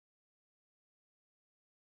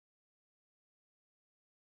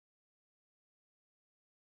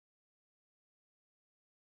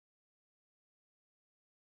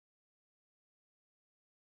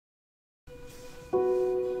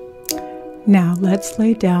Now let's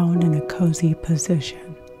lay down in a cozy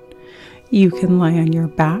position. You can lie on your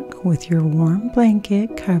back with your warm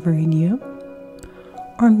blanket covering you,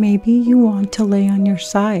 or maybe you want to lay on your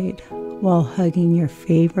side while hugging your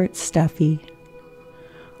favorite stuffy.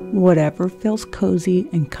 Whatever feels cozy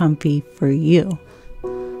and comfy for you.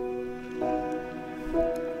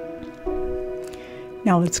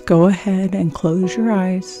 Now let's go ahead and close your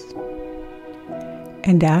eyes.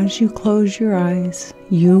 And as you close your eyes,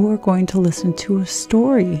 you are going to listen to a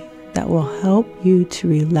story that will help you to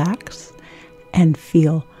relax and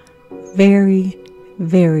feel very,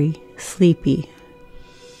 very sleepy.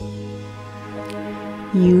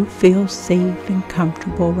 You feel safe and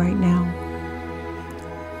comfortable right now.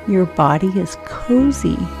 Your body is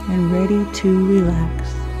cozy and ready to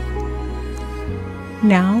relax.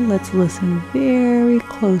 Now let's listen very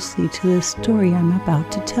closely to the story I'm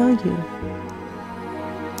about to tell you.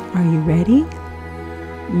 Are you ready?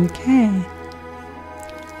 Okay.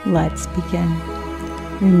 Let's begin.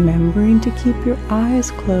 Remembering to keep your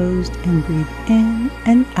eyes closed and breathe in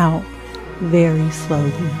and out very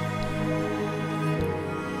slowly.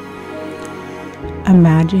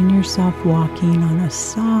 Imagine yourself walking on a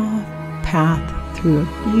soft path through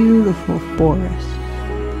a beautiful forest.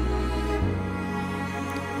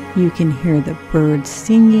 You can hear the birds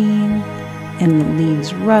singing and the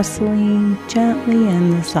leaves rustling gently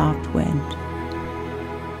in the soft wind.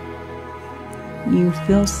 You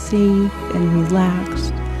feel safe and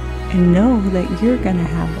relaxed and know that you're going to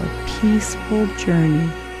have a peaceful journey.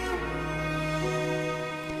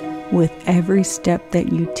 With every step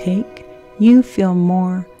that you take, you feel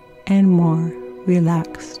more and more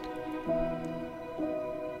relaxed.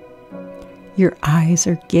 Your eyes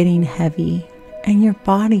are getting heavy and your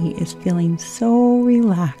body is feeling so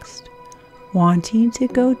relaxed, wanting to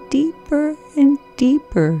go deeper and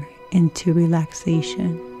deeper into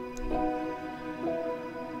relaxation.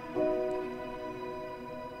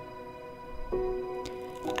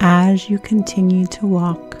 As you continue to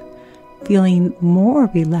walk, feeling more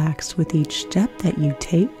relaxed with each step that you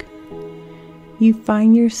take, you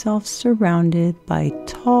find yourself surrounded by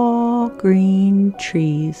tall green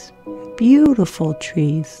trees, beautiful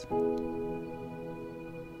trees.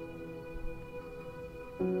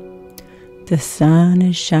 The sun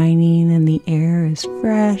is shining and the air is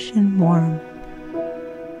fresh and warm.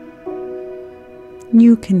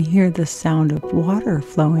 You can hear the sound of water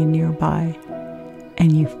flowing nearby,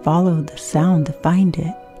 and you follow the sound to find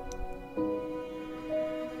it.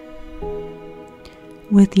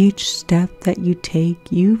 With each step that you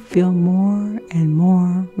take, you feel more and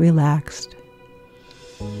more relaxed,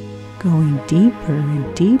 going deeper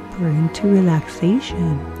and deeper into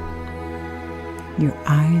relaxation. Your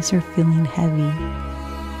eyes are feeling heavy.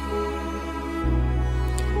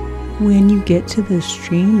 When you get to the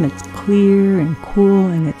stream, it's clear and cool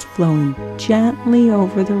and it's flowing gently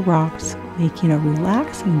over the rocks, making a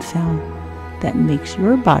relaxing sound that makes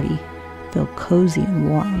your body feel cozy and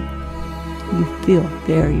warm. You feel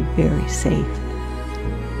very, very safe.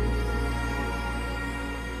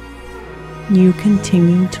 You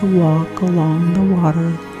continue to walk along the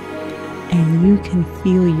water, and you can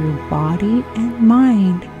feel your body and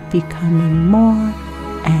mind becoming more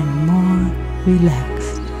and more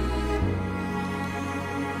relaxed.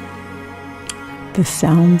 The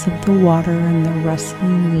sounds of the water and the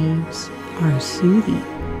rustling leaves are soothing,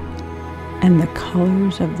 and the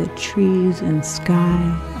colors of the trees and sky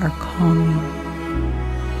are calming.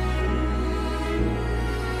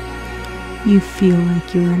 You feel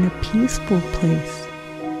like you're in a peaceful place,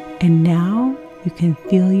 and now you can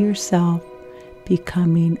feel yourself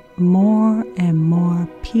becoming more and more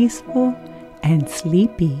peaceful and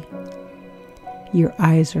sleepy. Your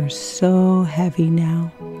eyes are so heavy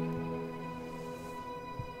now.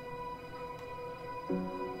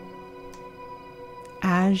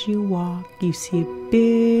 As you walk, you see a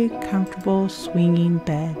big, comfortable, swinging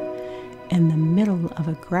bed in the middle of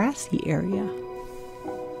a grassy area.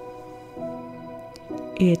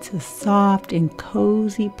 It's a soft and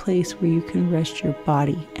cozy place where you can rest your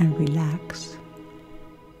body and relax.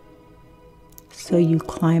 So you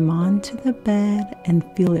climb onto the bed and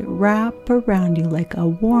feel it wrap around you like a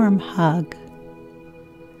warm hug.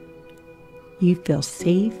 You feel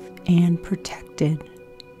safe and protected.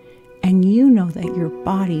 And you know that your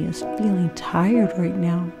body is feeling tired right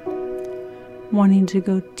now, wanting to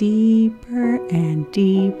go deeper and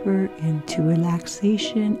deeper into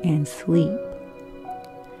relaxation and sleep.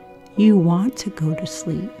 You want to go to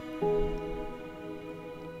sleep.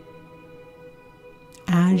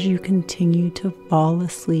 As you continue to fall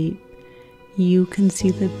asleep, you can see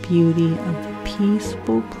the beauty of the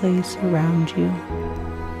peaceful place around you.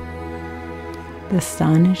 The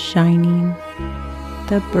sun is shining,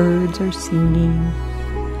 the birds are singing,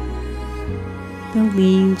 the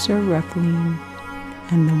leaves are ruffling,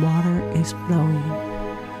 and the water is flowing.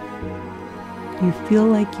 You feel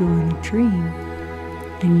like you're in a dream,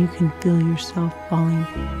 and you can feel yourself falling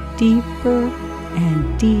deeper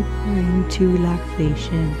and deeper into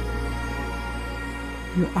relaxation.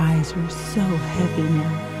 Your eyes are so heavy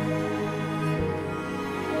now.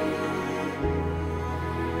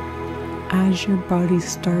 As your body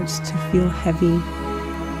starts to feel heavy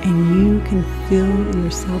and you can feel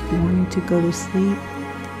yourself wanting to go to sleep,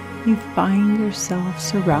 you find yourself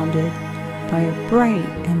surrounded by a bright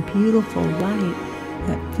and beautiful light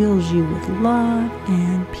that fills you with love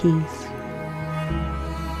and peace.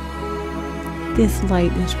 This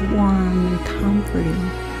light is warm and comforting,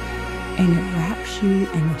 and it wraps you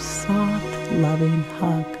in a soft, loving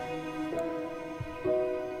hug.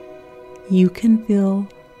 You can feel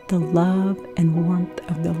the love and warmth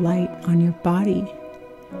of the light on your body,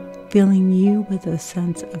 filling you with a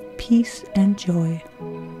sense of peace and joy.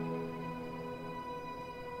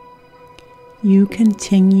 You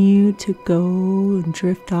continue to go and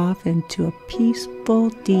drift off into a peaceful,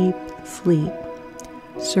 deep sleep,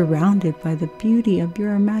 surrounded by the beauty of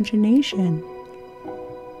your imagination.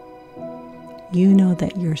 You know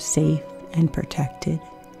that you're safe and protected,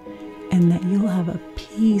 and that you'll have a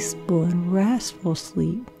peaceful and restful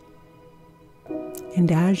sleep.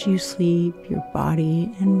 And as you sleep, your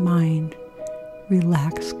body and mind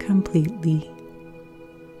relax completely.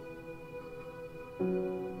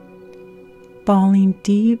 Falling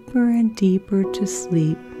deeper and deeper to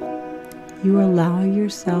sleep, you allow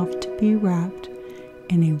yourself to be wrapped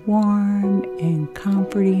in a warm and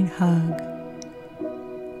comforting hug,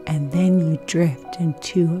 and then you drift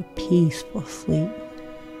into a peaceful sleep,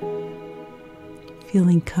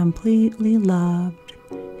 feeling completely loved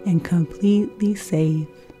and completely safe,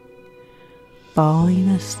 falling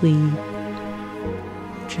asleep,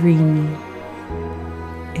 dreaming.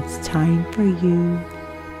 It's time for you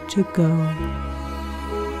to go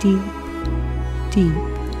deep, deep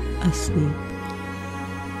asleep.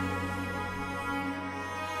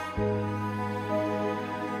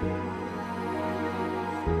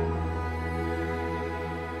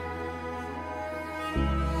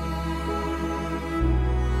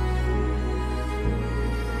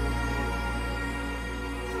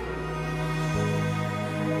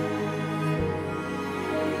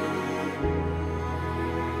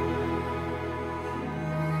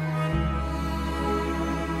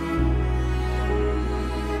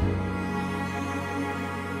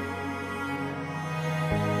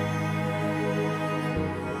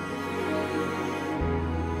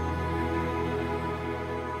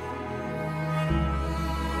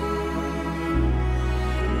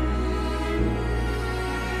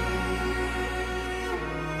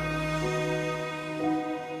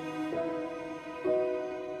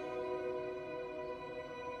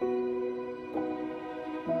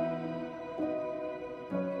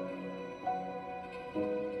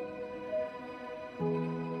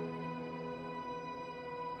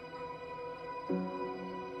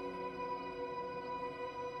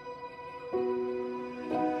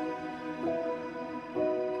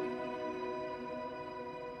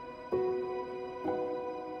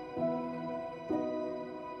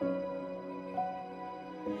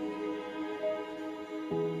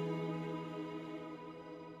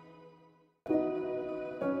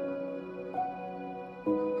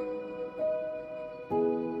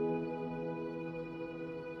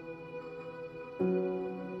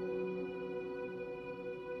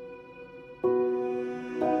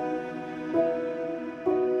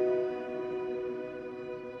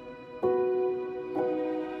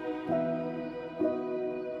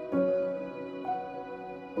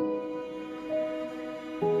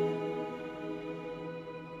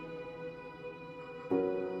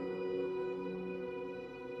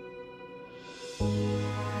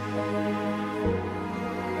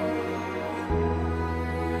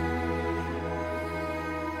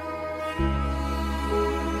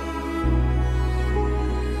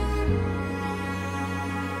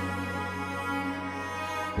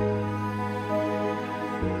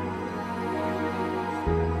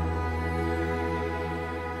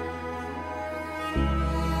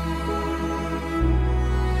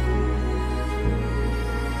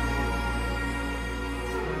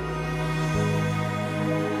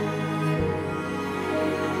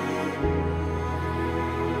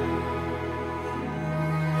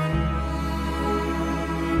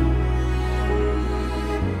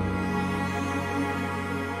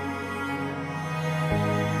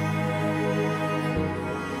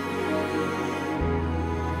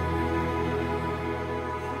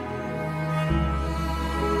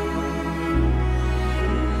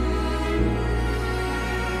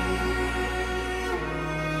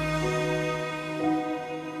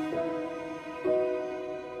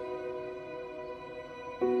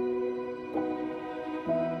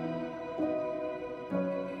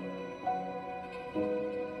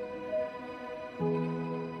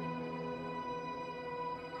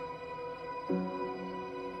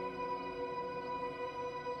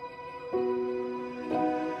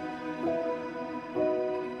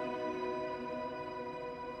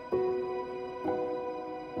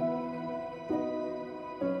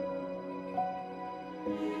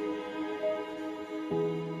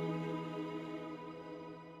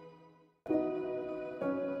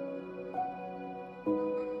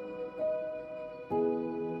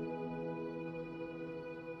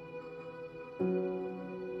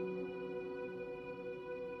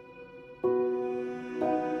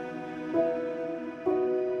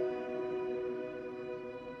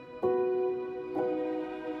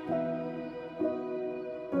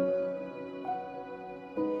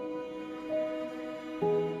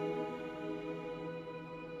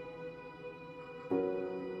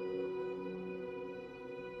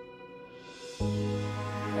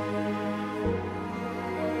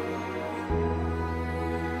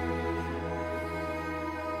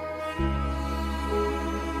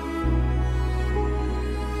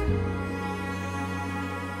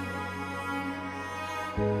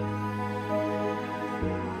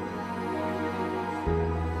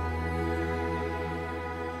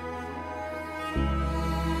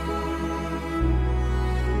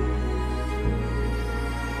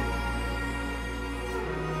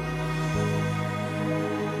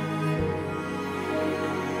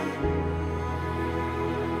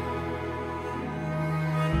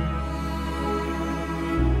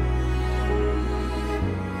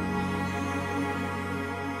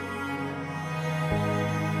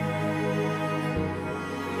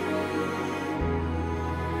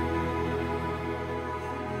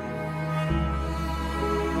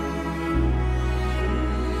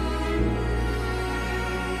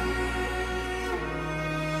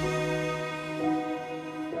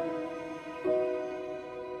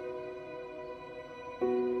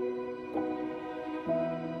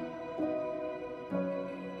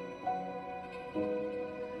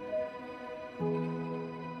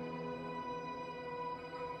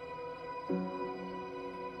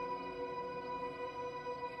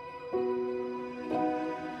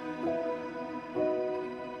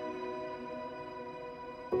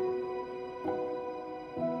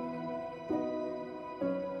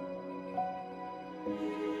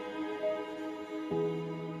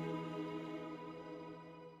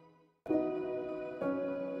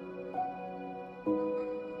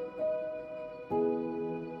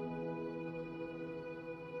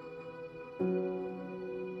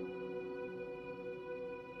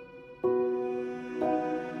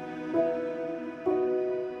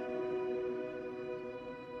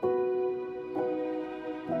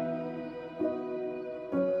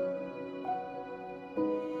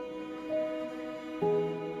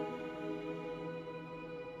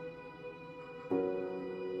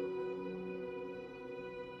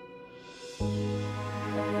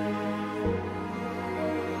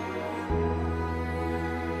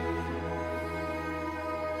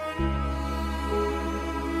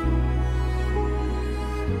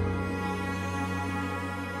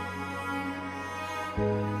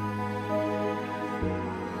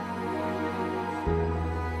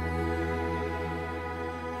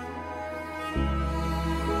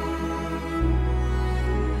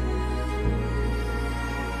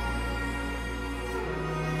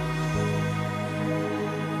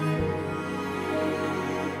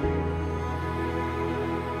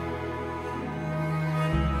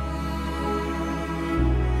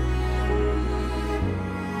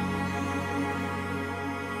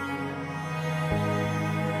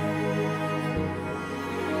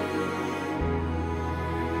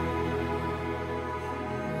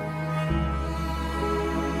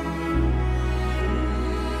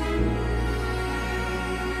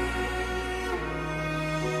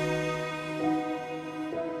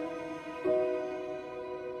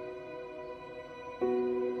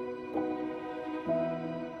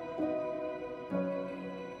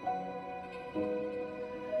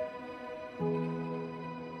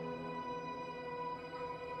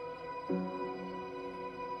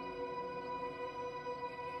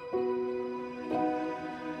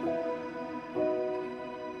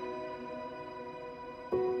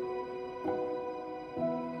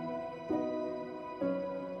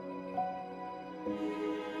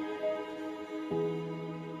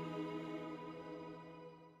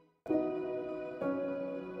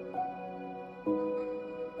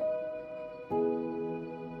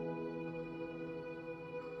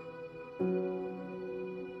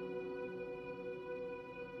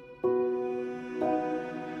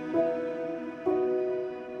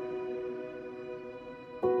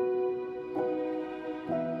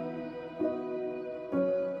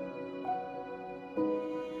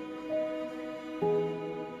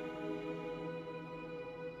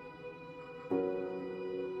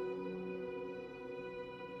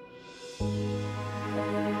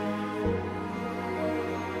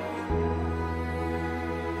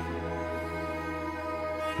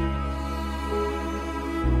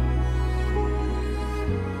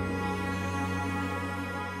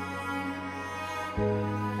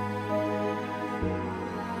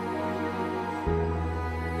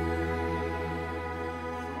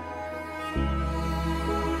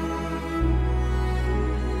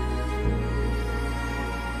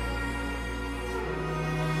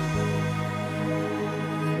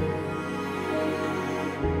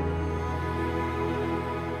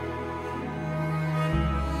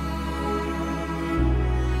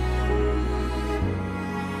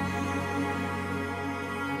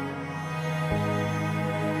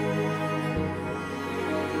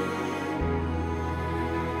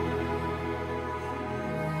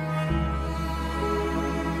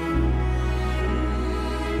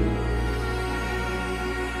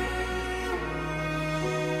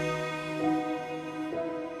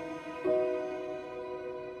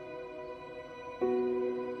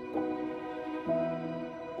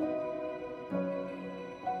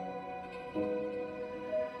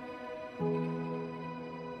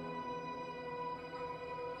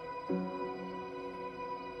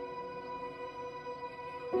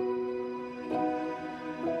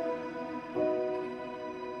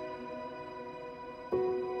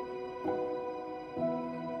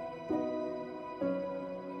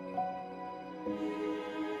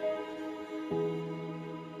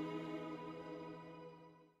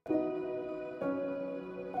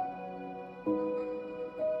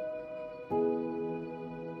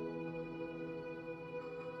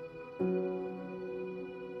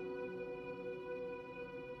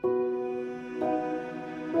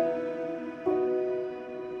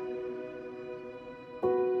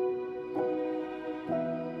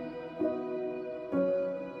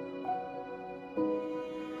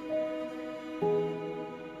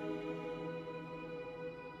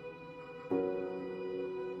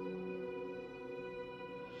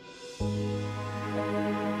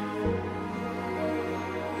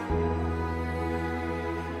 you.